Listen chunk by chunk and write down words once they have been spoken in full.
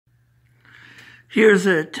Here's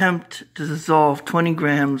an attempt to dissolve 20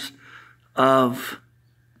 grams of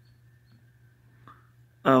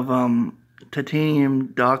titanium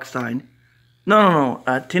dioxide. No,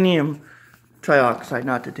 titanium trioxide,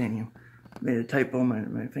 not titanium. Made a typo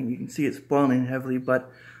on my thing. You can see it's boiling heavily,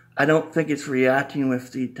 but I don't think it's reacting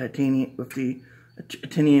with the titanium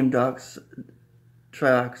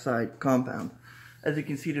trioxide compound. As you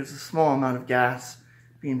can see, there's a small amount of gas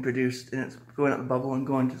being produced, and it's going up a bubble and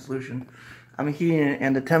going to solution. I'm heating it,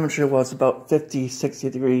 and the temperature was about 50, 60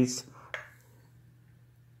 degrees.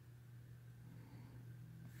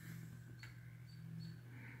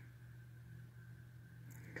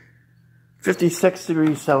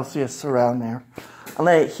 $56°C around there. I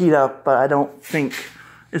let it heat up, but I don't think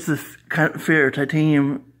this is kind of fair.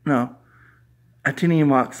 Titanium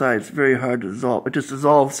oxide is very hard to dissolve. It just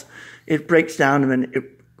dissolves. It breaks down, and then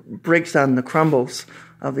it breaks down the crumbles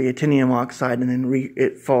of the titanium oxide, and then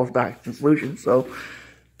it falls back to solution. So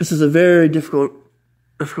this is a very difficult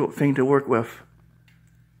thing to work with.